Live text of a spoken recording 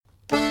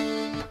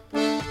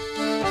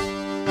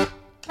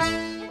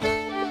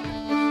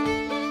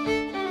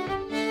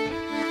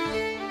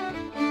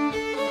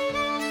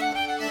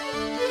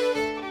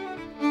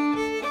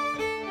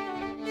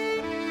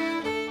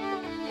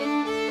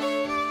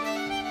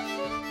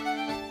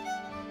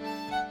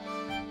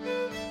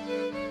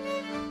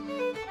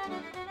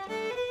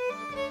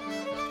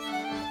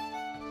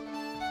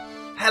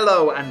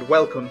Hello and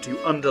welcome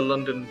to Under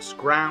London's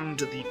Ground,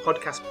 the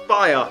podcast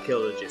by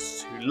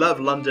archaeologists who love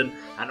London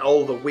and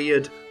all the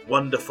weird,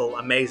 wonderful,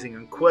 amazing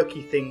and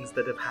quirky things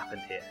that have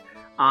happened here.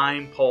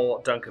 I'm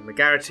Paul Duncan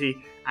McGarity,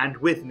 and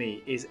with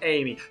me is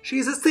Amy.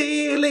 She's a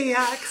celiac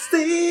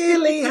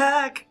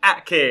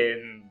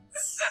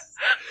Atkins.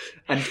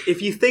 And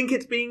if you think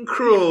it's being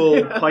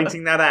cruel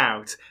pointing that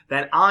out,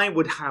 then I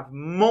would have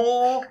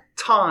more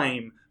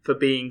time for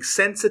being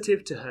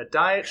sensitive to her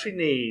dietary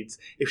needs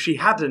if she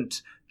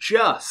hadn't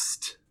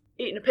just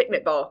eating a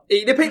picnic bar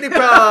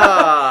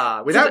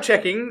without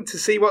checking to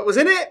see what was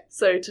in it.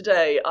 So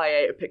today I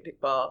ate a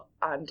picnic bar,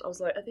 and I was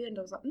like, at the end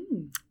I was like,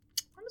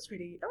 that was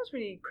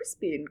really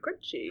crispy and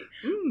crunchy.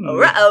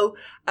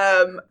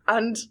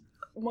 And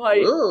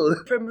my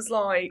friend was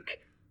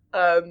like,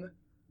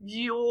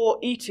 your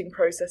eating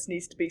process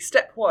needs to be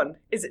step 1,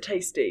 is it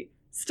tasty?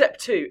 Step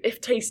 2,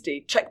 if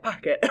tasty, check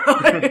packet.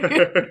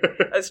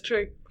 That's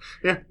true.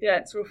 Yeah,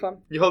 it's real fun.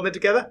 You holding it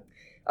together?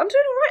 I'm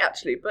doing all right,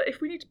 actually, but if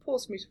we need to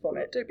pause for me to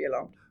vomit, don't be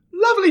alarmed.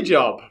 Lovely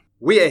job.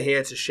 We are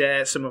here to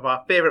share some of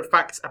our favourite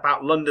facts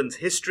about London's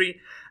history.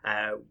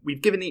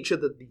 We've given each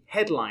other the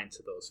headline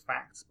to those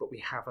facts, but we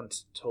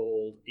haven't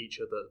told each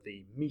other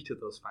the meat of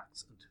those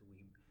facts until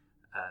we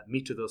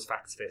meet with those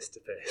facts face to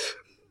face.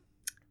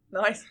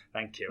 Nice.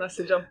 Thank you.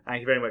 Nicely done.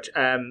 Thank you very much.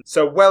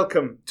 So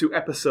welcome to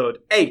episode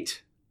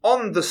 8,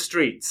 On the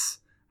Streets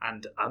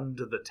and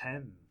Under the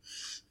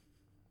Thames.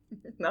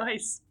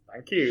 Nice.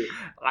 Thank you.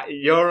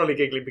 You're only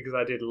giggling because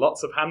I did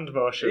lots of hand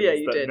motions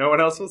that no one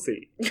else will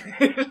see.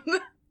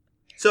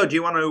 So, do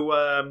you want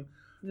to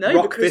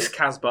rock this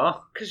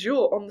Casbah? Because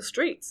you're on the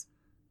streets.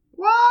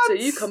 What? So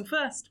you come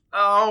first.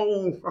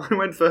 Oh, I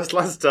went first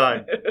last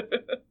time.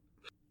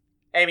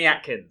 Amy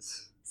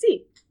Atkins.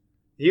 See.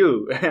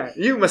 You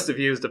must have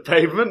used a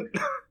pavement.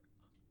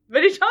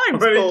 Many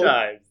times, Paul.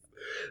 times.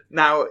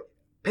 Now,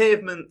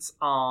 pavements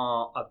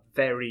are a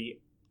very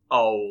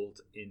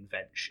old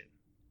invention.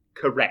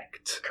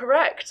 Correct.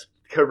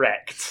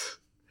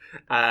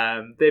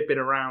 They've been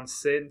around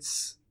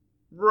since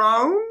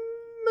Rome.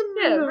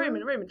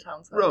 Roman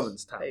towns.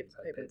 Romans towns had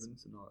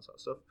pavements and all that sort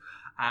of stuff.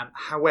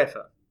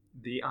 However,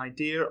 the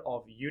idea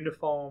of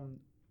uniform,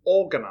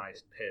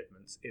 organised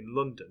pavements in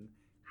London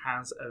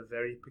has a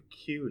very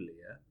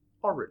peculiar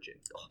origin.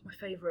 Oh, my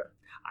favourite.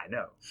 I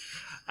know.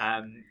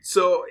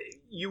 So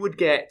you would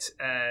get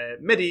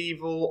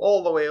medieval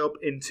all the way up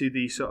into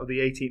the sort of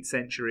the 18th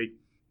century.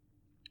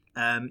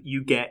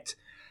 You get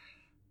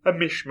a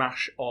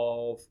mishmash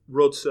of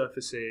road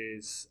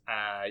surfaces.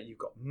 You've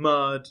got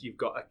mud. You've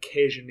got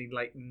occasionally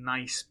like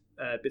nice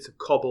bits of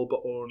cobble,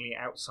 but only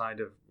outside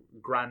of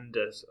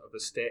grander sort of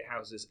estate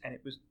houses. And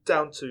it was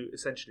down to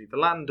essentially the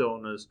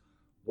landowners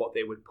what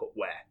they would put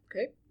where.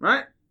 Okay.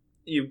 Right.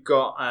 You've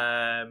got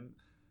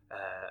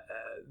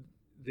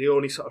the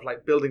only sort of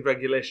like building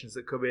regulations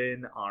that come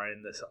in are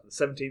in the sort of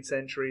the 17th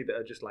century that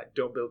are just like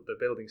don't build the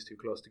buildings too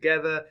close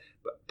together.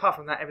 But apart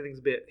from that, everything's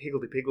a bit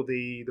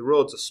higgledy-piggledy. The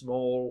roads are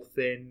small,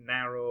 thin,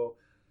 narrow.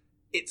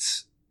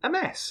 It's a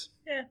mess.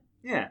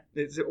 Yeah.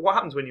 It's what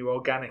happens when you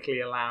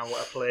organically allow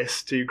a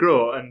place to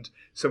grow and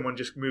someone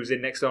just moves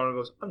in next door and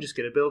goes, I'm just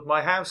going to build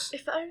my house.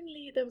 If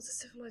only there was a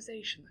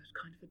civilization that had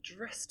kind of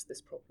addressed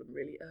this problem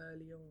really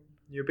early on.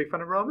 You're a big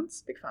fan of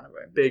Romans? Big fan of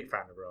Rome. Big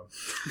fan of Rome.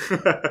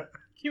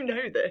 You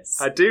know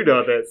this. I do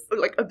know this.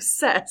 Like,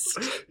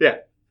 obsessed.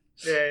 Yeah.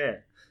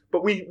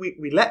 But we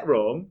let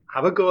Rome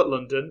have a go at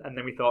London, and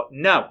then we thought,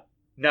 no,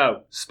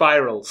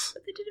 spirals.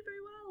 But they did it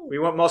very well. We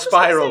want more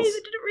spirals. They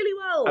did it really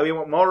well. And we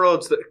want more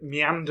roads that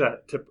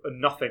meander to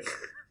nothing.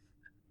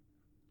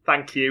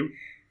 Thank you.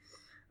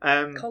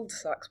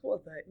 Cul-de-sacs, what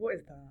are they? What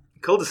is that?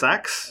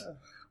 Cul-de-sacs? Ugh.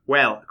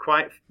 Well,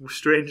 quite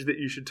strange that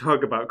you should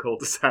talk about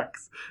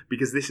cul-de-sacs,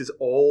 because this is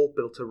all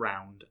built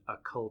around a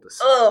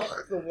cul-de-sac.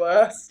 Ugh, the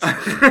worst.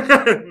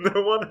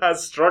 No one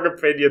has strong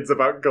opinions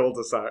about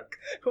cul-de-sac.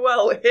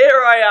 Well,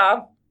 here I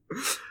am.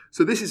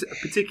 So this is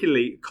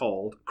particularly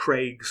called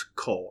Craig's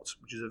Court,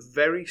 which is a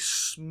very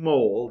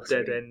small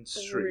dead-end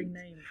street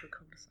Name for a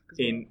cul-de-sac as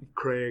in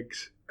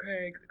Craig's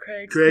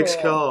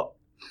Court.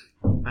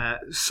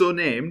 So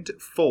named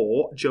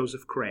for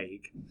Joseph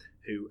Craig,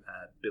 who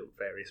built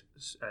various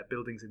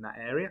buildings in that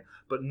area,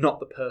 but not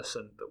the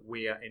person that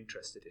we are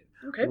interested in.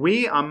 Okay.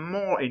 We are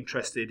more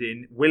interested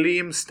in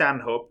William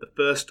Stanhope, the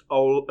first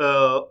Earl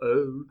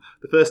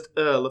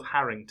of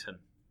Harrington.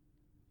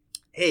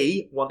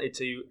 He wanted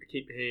to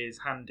keep his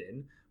hand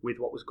in with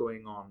what was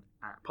going on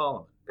at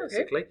Parliament,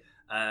 basically.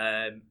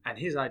 Okay. And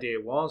his idea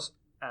was,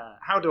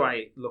 how do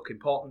I look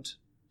important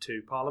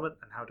to Parliament,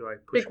 and how do I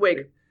push...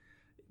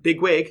 Big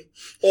wig,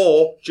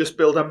 or just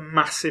build a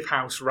massive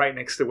house right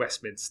next to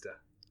Westminster.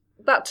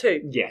 That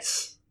too?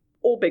 Yes.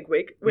 Or big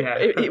wig,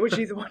 which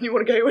is the one you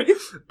want to go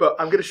with. But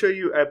I'm going to show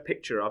you a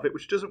picture of it,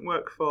 which doesn't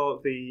work for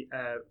the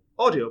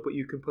audio, but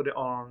you can put it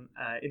on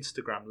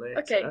Instagram later.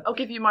 Okay, I'll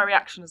give you my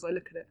reaction as I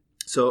look at it.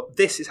 So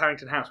this is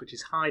Harrington House, which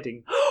is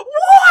hiding... Wow!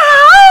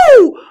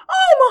 Oh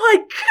my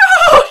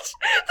god!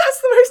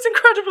 That's the most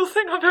incredible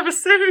thing I've ever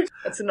seen.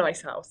 It's a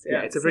nice house.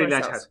 Yeah, it's a really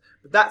nice house.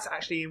 But that's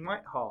actually in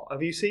Whitehall.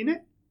 Have you seen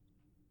it?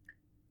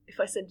 If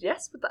I said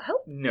yes, would that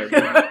help? No. No,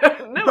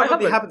 I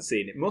Probably haven't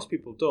seen it. Most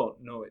people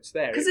don't know it's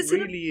there. Because It it's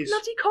really in a is.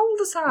 bloody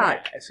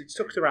cul-de-sac. Yeah, so it's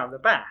tucked around the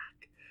back.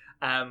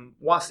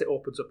 Whilst it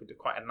opens up into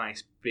quite a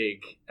nice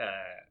big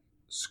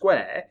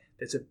square,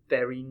 there's a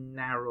very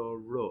narrow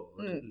road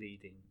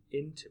leading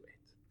into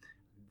it.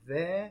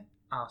 There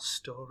our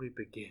story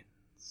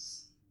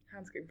begins.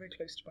 Hand's getting very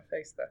close to my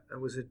face there. There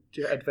was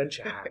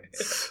adventure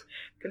hands.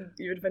 Can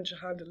you adventure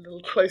hand a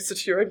little closer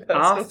to your own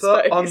personal Arthur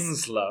space?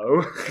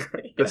 Onslow,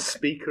 the Yeah.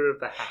 Speaker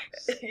of the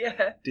House,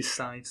 Yeah.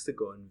 decides to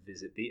go and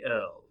visit the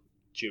Earl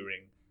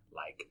during,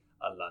 like,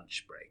 a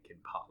lunch break in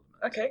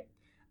Parliament. Okay.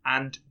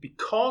 And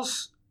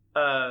because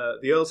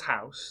the Earl's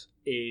house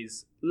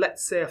is,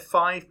 let's say, a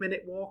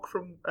 5-minute walk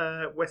from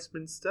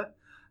Westminster,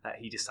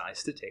 he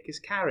decides to take his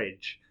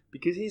carriage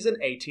because he's an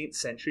 18th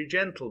century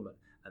gentleman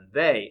and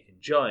they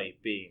enjoy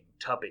being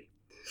tubby.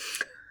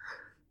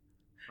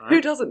 Right?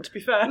 Who doesn't, to be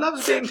fair?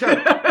 Loves being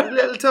tubby.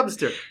 Little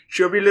tubster.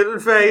 Chubby little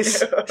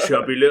face,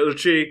 chubby little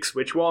cheeks.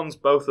 Which ones?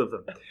 Both of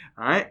them.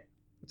 Alright?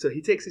 So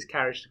he takes his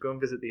carriage to go and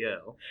visit the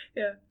Earl.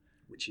 Yeah.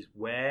 Which is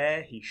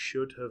where he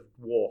should have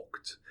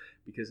walked.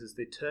 Because as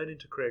they turn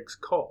into Craig's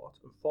Court,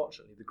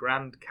 unfortunately, the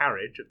grand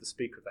carriage of the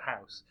Speaker of the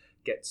House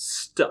gets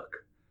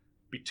stuck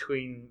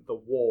between the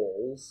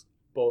walls,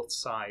 both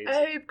sides.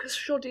 Oh, because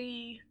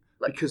shoddy...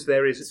 Like, because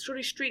there is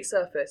shoddy street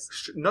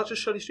surface. not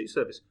just shoddy street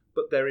service,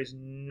 but there is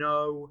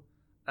no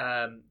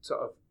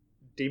sort of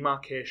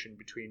demarcation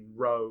between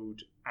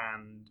road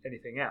and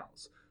anything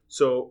else.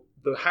 So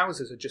the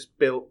houses are just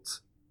built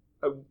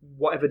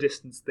whatever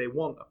distance they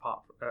want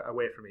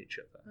away from each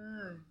other.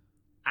 Oh.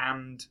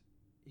 And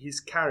his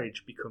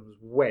carriage becomes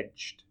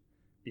wedged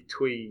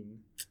between...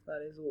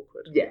 That is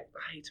awkward. Yeah.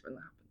 I hate it when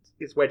that happens.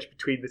 It's wedged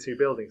between the two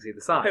buildings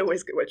either side. I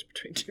always get wedged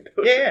between two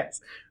buildings. Yeah.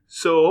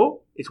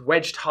 So it's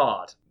wedged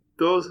hard.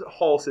 Those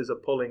horses are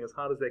pulling as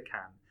hard as they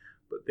can,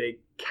 but they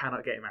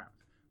cannot get him out.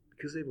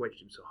 Because they've wedged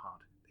him so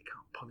hard, they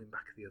can't pull him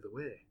back the other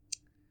way.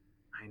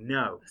 I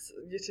know. That's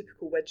your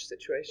typical wedge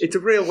situation. It's a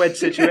real wedge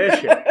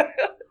situation.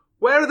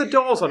 Where are the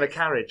doors on a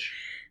carriage?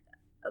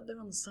 They're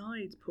on the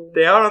sides, Paul.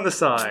 They are on the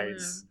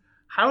sides.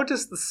 How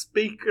does the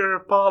Speaker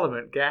of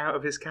Parliament get out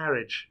of his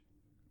carriage?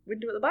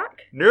 Window at the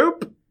back?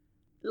 Nope.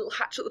 Little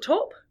hatch at the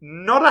top?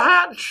 Not a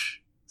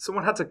hatch.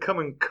 Someone had to come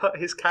and cut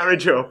his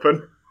carriage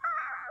open.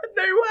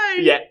 No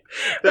way! Yeah.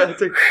 They had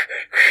to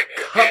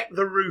cut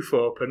the roof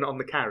open on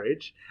the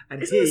carriage.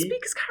 And Isn't the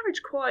Speaker's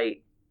carriage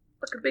quite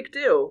like a big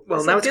deal? Well,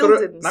 It's now like it's got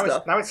gilded and now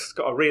stuff. it's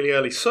got a really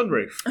early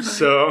sunroof.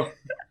 So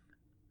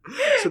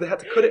they had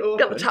to cut it open.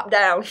 Got the tap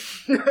down.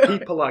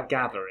 People are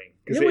gathering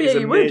because Yeah, it well, is yeah,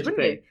 a you would, major wouldn't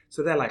thing. you?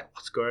 So they're like,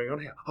 "What's going on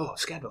here? Oh,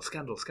 scandal,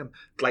 scandal, scandal!"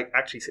 Like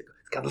actually, scandal,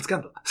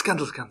 scandal,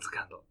 scandal, scandal,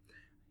 scandal.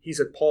 He's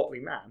a portly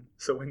man,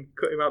 so when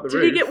cut him out the Did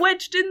roof, he get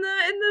wedged in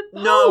the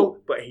hole? no,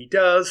 but he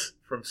does,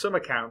 from some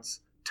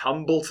accounts,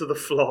 tumble to the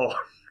floor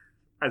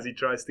as he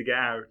tries to get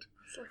out.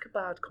 It's like a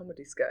bad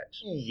comedy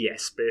sketch. Yes,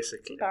 It's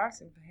basically.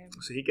 embarrassing for him.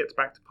 So he gets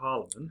back to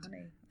Parliament Honey,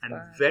 it's and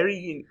bad.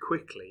 very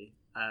quickly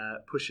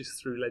pushes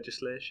through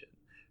legislation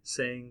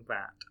saying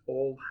that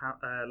all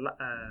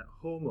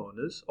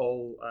homeowners,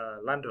 all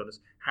landowners,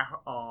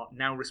 are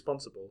now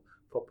responsible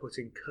for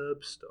putting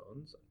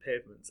curbstones and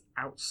pavements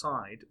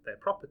outside their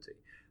property.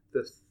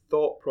 The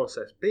thought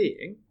process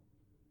being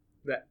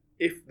that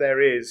if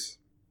there is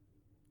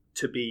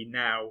to be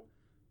now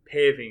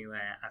paving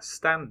there as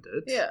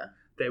standard, Yeah.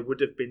 there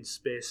would have been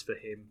space for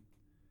him.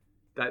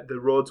 That the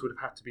roads would have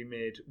had to be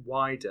made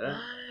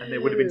wider, and there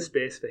would have been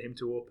space for him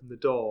to open the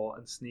door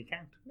and sneak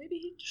out. Maybe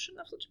he just shouldn't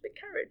have such a big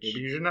carriage. Maybe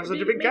he shouldn't have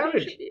such a big carriage.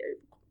 Maybe he should be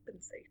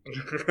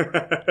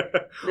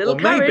overcompensated. Little Or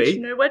carriage, maybe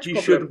no wedge he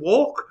problem. should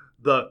walk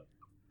the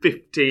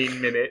 15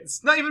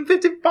 minutes, not even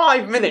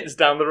 55 minutes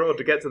down the road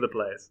to get to the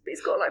place. But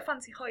he's got like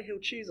fancy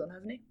high-heeled shoes on,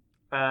 hasn't he?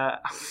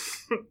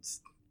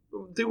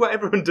 Do what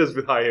everyone does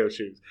with high heel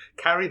shoes.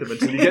 Carry them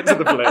until you get to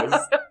the place.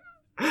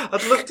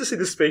 I'd love to see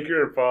the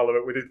Speaker of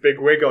Parliament with his big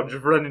wig on,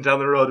 just running down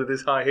the road with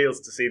his high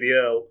heels to see the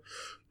Earl.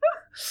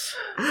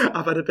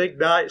 I've had a big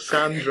night,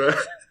 Sandra.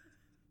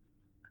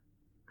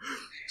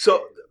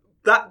 So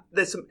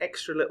there's some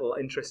extra little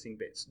interesting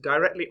bits.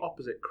 Directly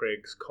opposite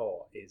Craig's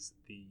Court is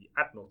the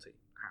Admiralty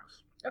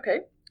House.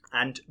 Okay.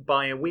 And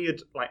by a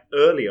weird, like,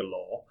 earlier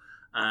law,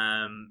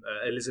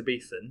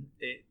 Elizabethan,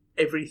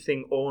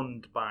 everything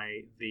owned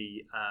by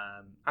the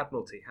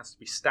Admiralty has to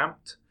be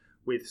stamped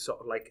with sort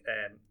of like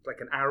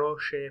an arrow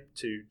shape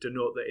to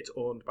denote that it's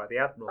owned by the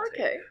Admiralty.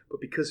 Okay. But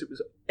because it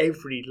was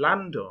every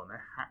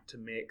landowner had to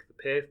make the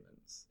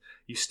pavements,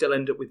 you still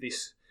end up with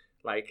this,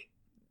 like,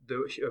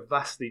 a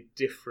vastly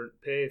different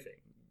paving.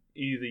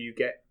 Either you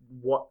get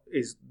what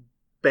is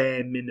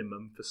bare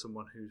minimum for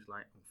someone who's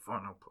like,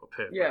 fine, I'll put a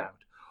pavement out.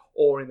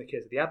 Or in the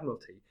case of the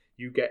Admiralty,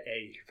 you get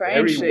a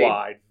very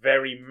wide,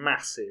 very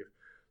massive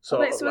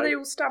sort of So are they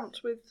all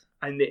stamped with...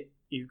 And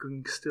you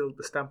can still,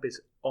 the stamp is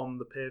on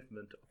the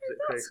pavement opposite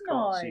Craig's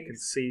Court, so you can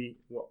see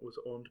what was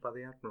owned by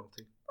the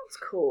Admiralty. That's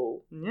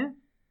cool. Yeah.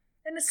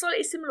 In a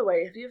slightly similar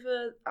way, have you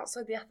ever,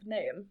 outside the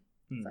Athenaeum,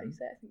 is that how you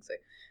say it? I think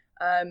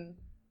so,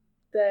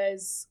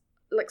 there's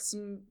like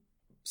some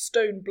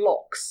stone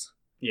blocks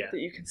Yeah. that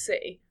you can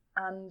see.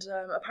 And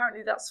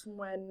apparently that's from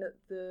when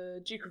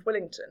the Duke of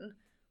Wellington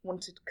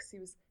wanted, because he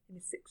was in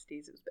his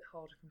 60s, it was a bit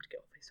harder for him to get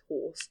off his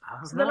horse. Oh,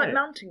 So they're like right.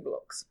 mounting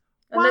blocks.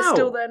 And they're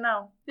still there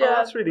now. Yeah,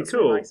 that's really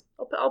cool. nice.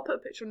 I'll put a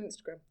picture on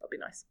Instagram. That'll be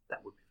nice.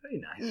 That would be very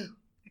nice.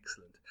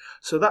 Excellent.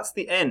 So that's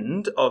the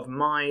end of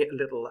my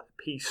little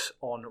piece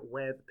on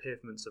where the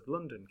pavements of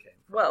London came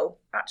from. Well,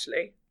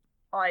 actually,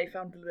 I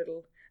found a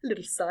little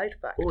side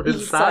fact. Oh, a little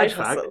side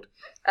fact. hustle.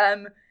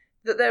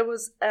 That there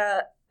was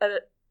a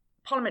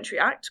parliamentary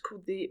act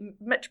called the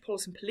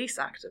Metropolitan Police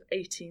Act of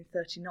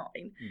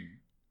 1839,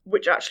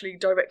 which actually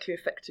directly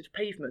affected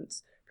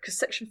pavements, because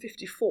Section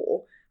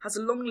 54 has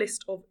a long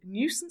list of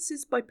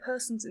nuisances by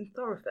persons in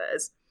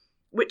thoroughfares,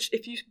 which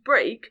if you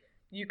break,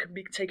 you can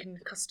be taken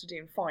into custody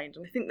and fined.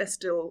 And I think they're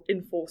still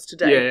in force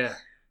today. Yeah.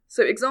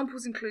 So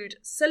examples include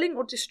selling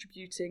or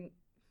distributing?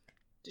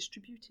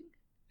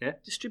 Yeah.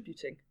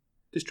 Distributing.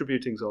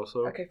 Distributing's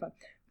also. Okay, fine.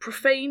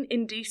 Profane,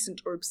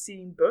 indecent or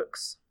obscene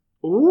books.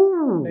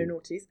 Ooh. No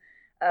naughties.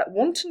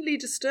 Wantonly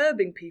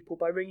disturbing people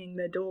by ringing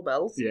their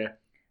doorbells. Yeah.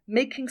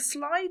 Making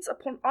slides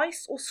upon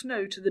ice or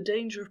snow to the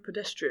danger of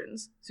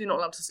pedestrians. So you're not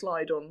allowed to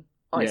slide on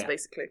ice, Yeah.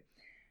 basically.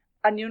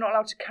 And you're not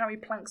allowed to carry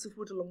planks of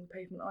wood along the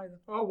pavement either.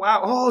 Oh,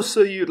 wow. Oh,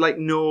 so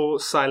no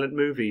silent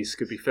movies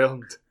could be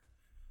filmed.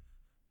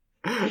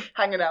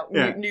 Hanging out,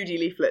 Yeah. nudie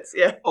leaflets,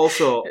 yeah.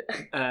 Also,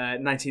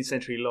 19th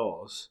century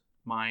laws.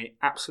 My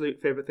absolute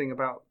favourite thing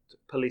about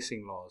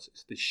policing laws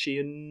is the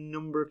sheer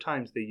number of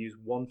times they use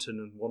wanton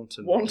and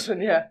wanton.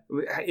 Wanton, yeah.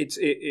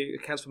 It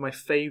accounts for my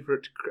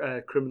favourite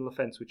criminal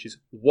offence, which is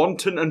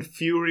wanton and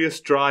furious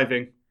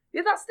driving.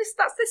 Yeah, that's this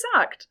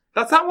act.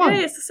 That's that one?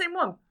 Yeah, it's the same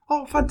one.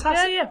 Oh,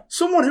 fantastic. Yeah.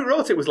 Someone who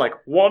wrote it was like,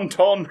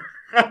 wonton.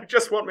 I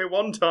just want me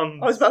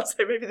wontons. I was about to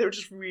say maybe they were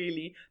just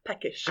really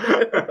peckish.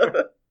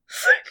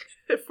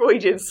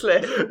 Freudian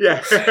slip.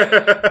 Yeah.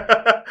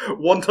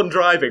 Wanton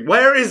driving.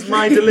 Where is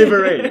my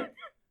delivery?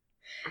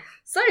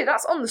 So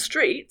that's on the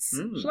streets.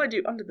 Mm. Shall I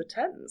do Under the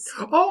Thames?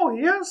 Oh,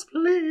 yes,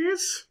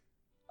 please.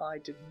 I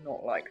did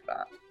not like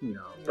that.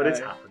 No, but it's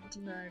happened.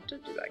 No,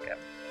 don't do that again.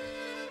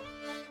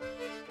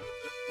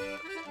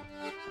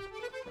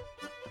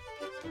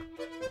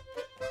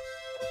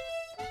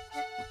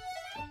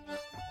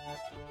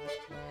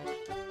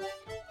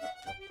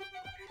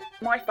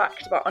 My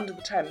fact about Under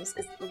the Thames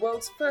is that the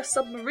world's first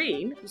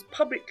submarine was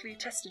publicly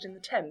tested in the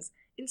Thames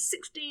in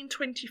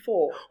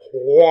 1624.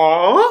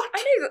 What?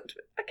 I know that.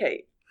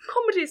 Okay,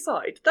 comedy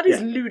aside, that is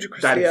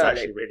ludicrously That is early.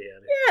 actually really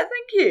early. Yeah,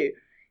 thank you.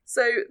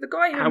 So the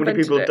guy who How many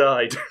invented people it,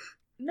 died?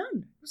 None.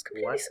 It was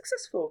completely What?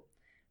 successful.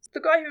 The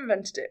guy who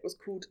invented it was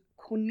called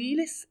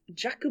Cornelis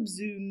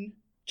Jacobzoon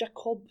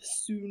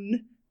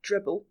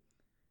Drebbel,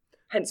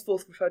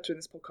 henceforth referred to in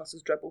this podcast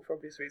as Drebbel for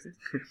obvious reasons.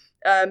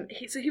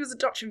 He was a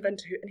Dutch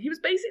inventor and he was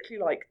basically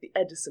like the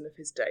Edison of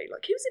his day.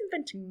 Like he was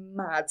inventing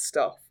mad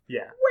stuff,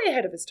 Yeah. way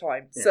ahead of his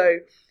time. Yeah.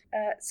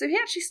 So he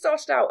actually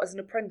started out as an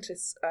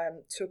apprentice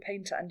to a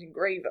painter and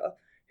engraver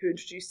who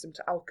introduced him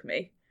to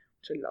alchemy,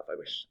 which I love. I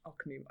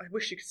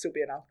wish you could still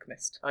be an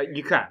alchemist.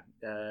 You can.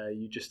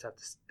 You just have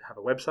to have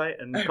a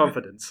website and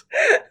confidence.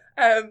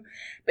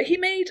 But he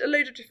made a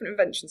load of different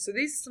inventions. So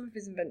these are some of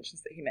his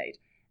inventions that he made.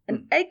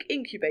 An egg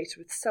incubator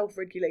with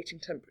self-regulating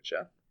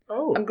temperature.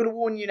 Oh. I'm going to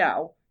warn you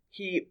now,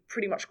 he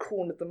pretty much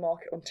cornered the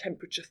market on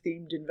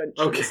temperature-themed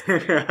inventions.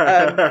 Okay.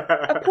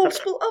 A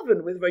portable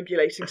oven with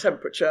regulating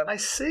temperature. I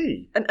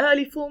see. An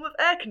early form of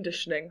air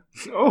conditioning.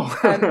 Oh.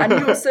 And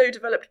he also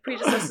developed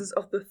predecessors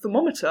of the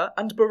thermometer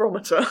and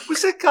barometer.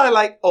 Was that guy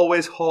like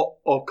always hot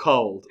or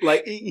cold?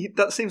 Like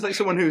that seems like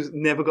someone who's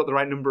never got the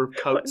right number of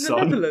coats in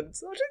the on.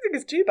 Netherlands. I don't think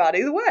it's too bad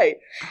either way.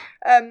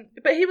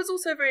 But he was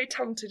also a very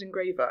talented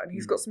engraver, and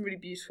he's got some really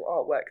beautiful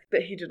artwork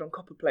that he did on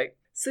copper plate.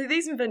 So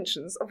these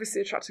inventions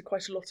obviously attracted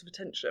quite a lot of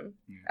attention,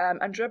 and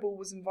Drebbel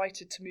was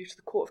invited to move to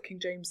the court of King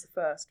James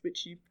I,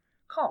 which you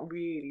can't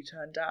really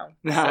turn down.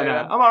 No, So,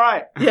 I'm all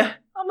right. Yeah,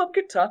 I'm a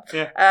good time.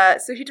 Yeah.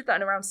 So he did that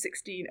in around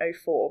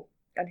 1604,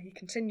 and he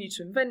continued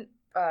to invent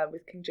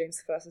with King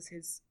James I as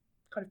his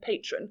kind of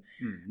patron.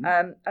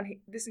 Mm-hmm.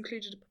 This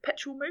included a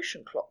perpetual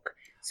motion clock.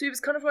 So he was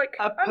kind of like,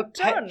 A I'm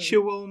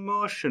perpetual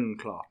motion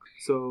clock.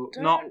 So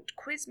done. not, Don't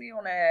quiz me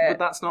on it. but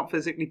that's not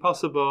physically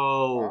possible.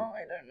 Oh, I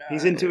don't know.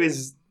 He's into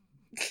his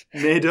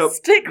made up.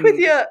 Stick with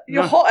your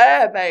No. hot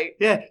air, mate.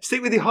 Yeah,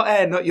 stick with your hot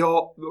air, not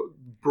your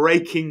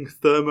breaking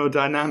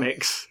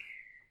thermodynamics.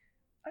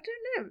 I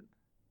don't know.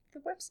 The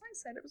website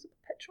said it was a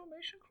perpetual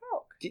motion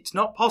clock. It's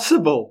not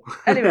possible.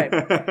 Anyway.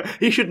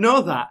 He should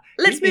know that.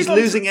 Let's He's move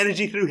on losing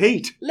energy through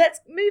heat. Let's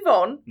move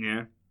on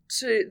Yeah.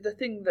 to the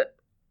thing that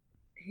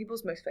he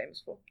was most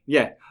famous for.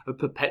 Yeah, a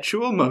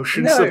perpetual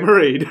motion No.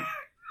 submarine.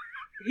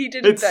 He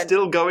did It's invent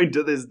still going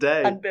to this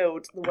day. and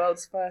build the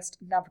world's first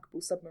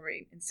navigable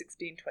submarine in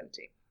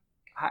 1620.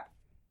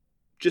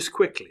 Just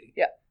quickly.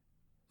 Yeah.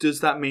 Does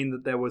that mean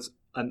that there was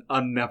an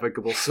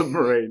unnavigable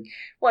submarine?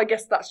 Well, I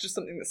guess that's just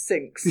something that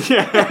sinks.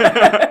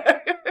 Yeah.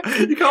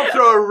 You can't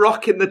throw a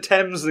rock in the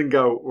Thames and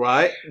go,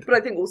 right? But I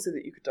think also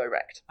that you could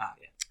direct. Ah,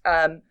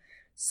 yeah.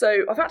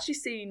 So I've actually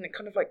seen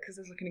kind of like, because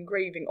there's like an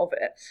engraving of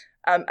it,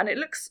 and it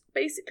looks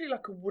basically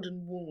like a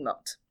wooden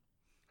walnut.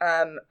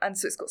 And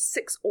so it's got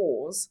 6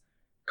 oars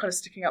kind of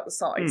sticking out the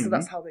side, so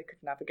that's how they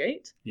could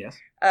navigate. Yes.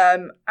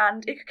 And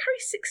it could carry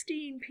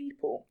 16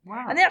 people.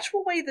 Wow. And the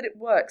actual way that it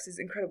works is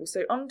incredible.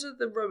 So under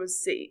the rowers'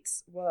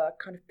 seats were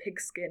kind of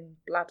pigskin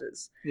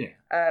bladders. Yeah.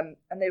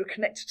 And they were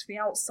connected to the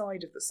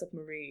outside of the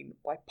submarine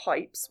by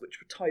pipes, which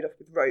were tied off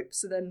with rope.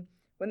 So then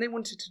when they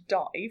wanted to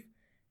dive,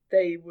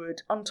 they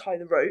would untie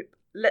the rope,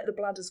 let the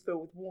bladders fill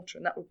with water,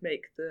 and that would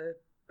make the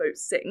boat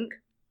sink.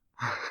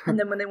 And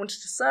then when they wanted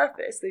to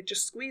surface, they'd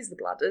just squeeze the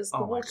bladders,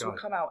 the water would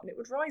come out, and it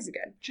would rise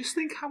again. Just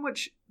think how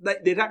much...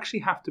 they'd actually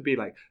have to be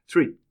like,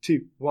 3,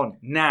 2, 1,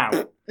 now.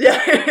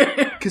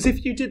 Yeah. Because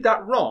if you did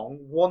that wrong,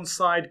 one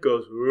side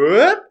goes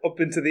whoop, up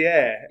into the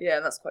air. Yeah,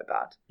 that's quite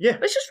bad. Yeah.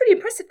 But it's just really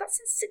impressive. That's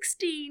in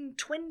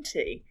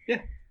 1620.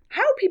 Yeah.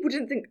 How people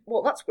didn't think,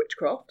 well, that's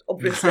witchcraft,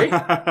 obviously.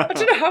 I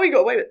don't know how he got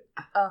away with it.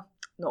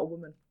 Not a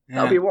woman. Yeah.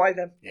 That'll be why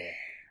then. Yeah.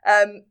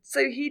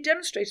 So he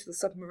demonstrated the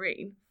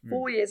submarine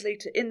 4 years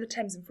later in the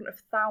Thames in front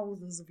of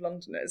thousands of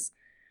Londoners.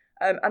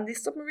 And the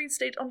submarine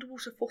stayed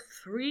underwater for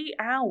 3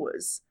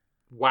 hours.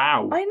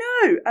 Wow. I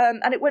know.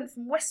 And it went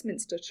from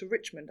Westminster to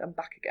Richmond and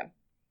back again.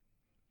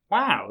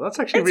 Wow, that's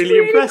actually It's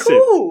really impressive.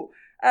 Cool.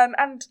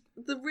 And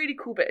the really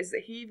cool bit is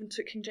that he even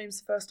took King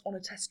James I on a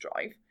test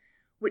drive,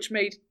 which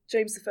made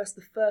James I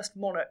the first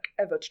monarch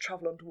ever to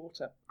travel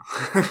underwater.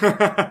 Isn't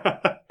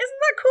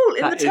that cool?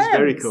 In the Thames. That is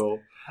very cool.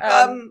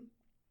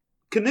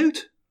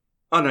 Canute?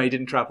 Oh no, he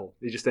didn't travel.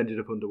 He just ended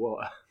up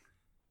underwater.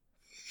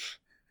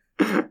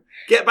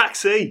 Get back,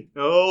 sea!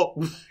 Oh,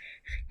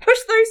 push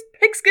those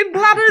pigskin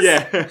bladders!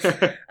 Yeah.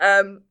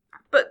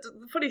 But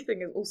the funny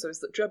thing is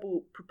that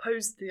Drebel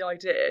proposed the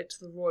idea to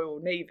the Royal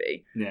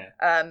Navy. Yeah.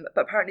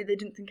 But apparently they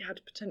didn't think it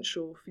had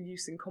potential for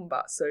use in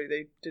combat, so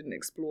they didn't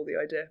explore the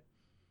idea.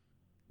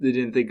 They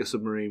didn't think a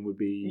submarine would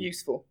be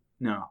useful.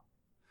 No.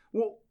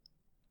 Well,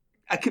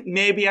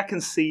 maybe I can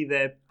see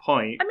their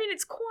point. I mean,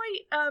 it's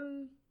quite.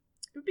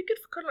 It would be good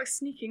for kind of like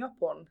sneaking up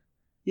on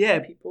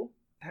people,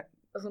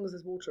 as long as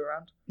there's water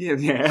around. Yeah,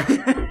 yeah.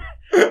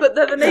 But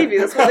they're the Navy,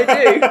 that's what they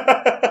do.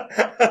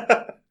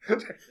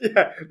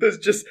 Yeah, there's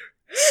just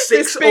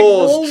 6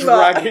 oars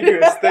dragging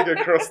this thing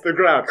across the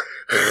ground.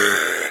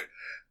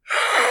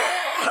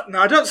 No,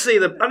 I don't see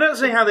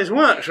how this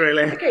works,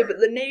 really. Okay, but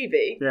the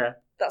Navy, yeah,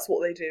 that's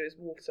what they do, is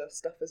water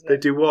stuff, isn't it? They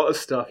do water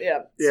stuff.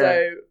 Yeah.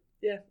 So,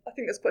 yeah, I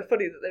think it's quite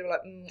funny that they were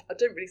like, I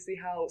don't really see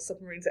how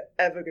submarines are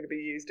ever going to be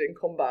used in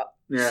combat.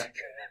 Yeah.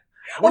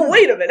 Oh,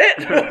 wait a minute!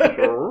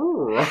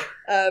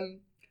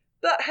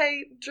 But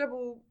hey,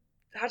 Drebel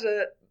had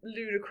a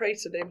lunar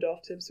crater named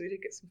after him, so he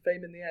did get some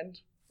fame in the end.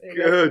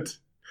 Good.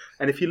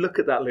 And if you look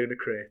at that lunar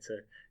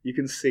crater, you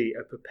can see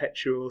a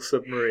perpetual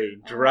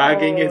submarine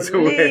dragging it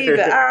away. Leave it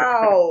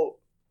out!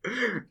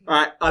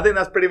 Right, I think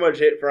that's pretty much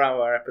it for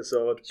our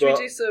episode. Should we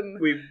do some...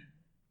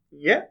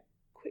 Yeah?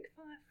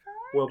 Quickfire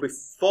facts? Well,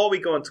 before we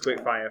go on to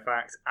quickfire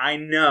facts, I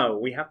know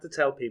we have to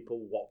tell people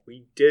what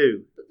we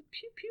do. But the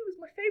pew-pew is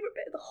my favourite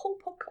bit of the whole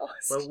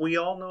podcast. Well, we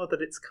all know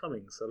that it's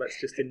coming, so let's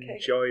just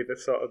enjoy the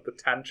sort of the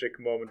tantric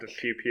moment of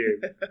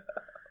pew-pew.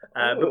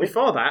 But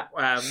before that,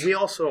 we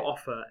also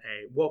offer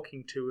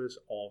walking tours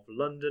of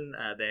London.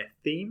 They're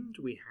themed.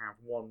 We have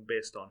one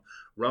based on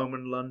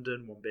Roman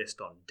London, one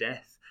based on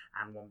death,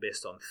 and one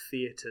based on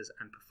theatres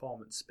and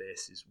performance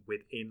spaces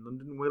within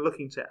London. We're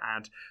looking to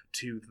add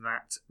to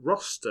that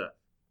roster.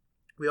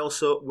 We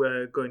also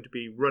were going to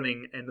be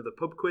running another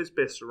pub quiz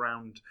based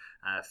around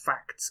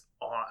facts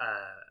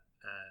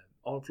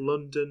of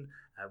London.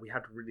 We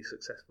had a really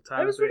successful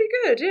time. It was really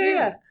good,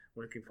 yeah.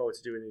 We're looking forward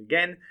to doing it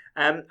again.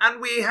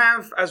 And we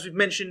have, as we've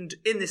mentioned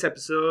in this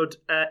episode,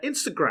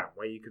 Instagram,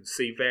 where you can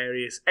see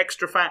various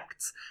extra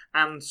facts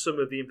and some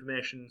of the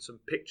information, some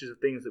pictures of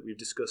things that we've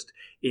discussed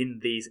in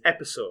these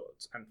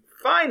episodes. And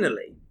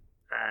finally,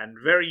 and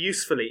very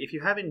usefully, if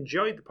you have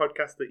enjoyed the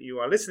podcast that you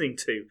are listening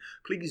to,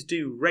 please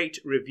do rate,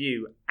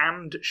 review,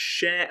 and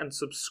share and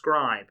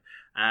subscribe.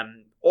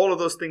 All of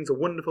those things are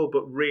wonderful,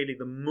 but really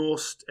the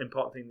most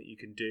important thing that you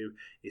can do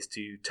is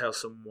to tell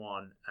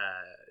someone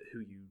who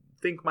you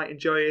think might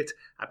enjoy it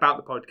about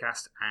the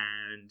podcast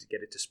and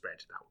get it to spread.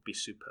 That would be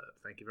superb.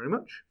 Thank you very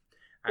much.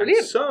 Brilliant.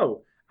 And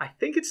so, I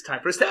think it's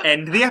time for us to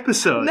end the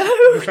episode. No!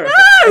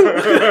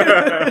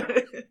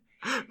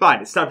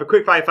 Fine, it's time for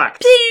quickfire facts.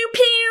 Pew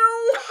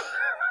pew!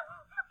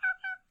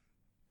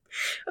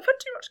 I've had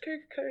too much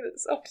Coca-Cola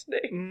this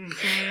afternoon.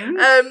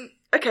 Mm-hmm.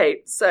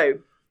 Okay,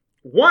 so...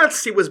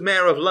 Whilst he was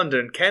Mayor of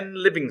London, Ken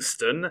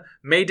Livingstone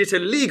made it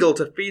illegal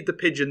to feed the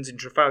pigeons in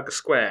Trafalgar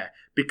Square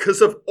because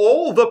of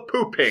all the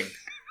pooping.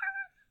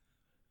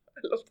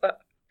 I love that.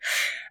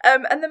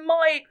 And then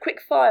my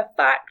quickfire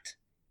fact.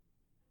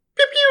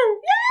 Pew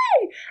pew!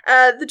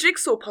 Yay! The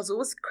jigsaw puzzle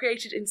was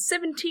created in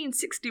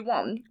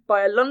 1761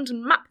 by a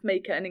London map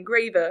maker and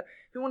engraver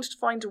who wanted to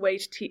find a way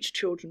to teach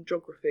children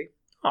geography.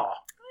 Oh,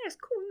 yeah, it's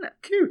cool, isn't it?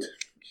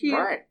 Cute.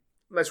 Right,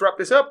 let's wrap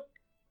this up.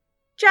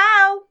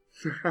 Ciao!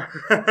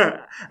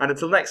 And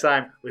until next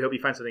time, we hope you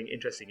find something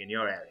interesting in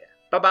your area.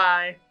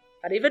 Bye-bye.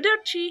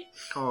 Arrivederci.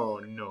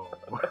 Oh no.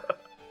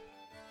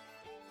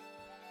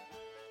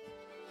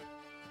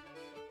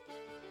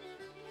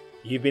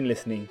 You've been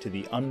listening to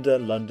the Under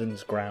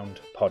London's Ground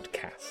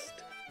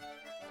podcast.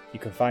 You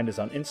can find us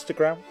on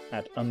Instagram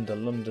at Under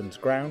London's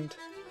Ground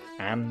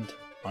and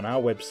on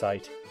our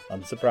website,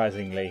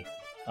 unsurprisingly,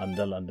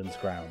 Under London's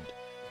Ground,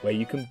 where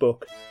you can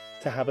book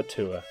to have a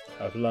tour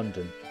of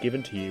London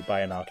given to you by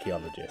an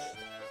archaeologist.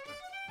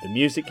 The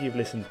music you've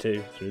listened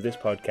to through this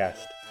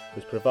podcast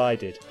was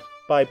provided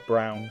by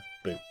Brown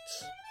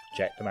Boots.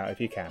 Check them out if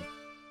you can.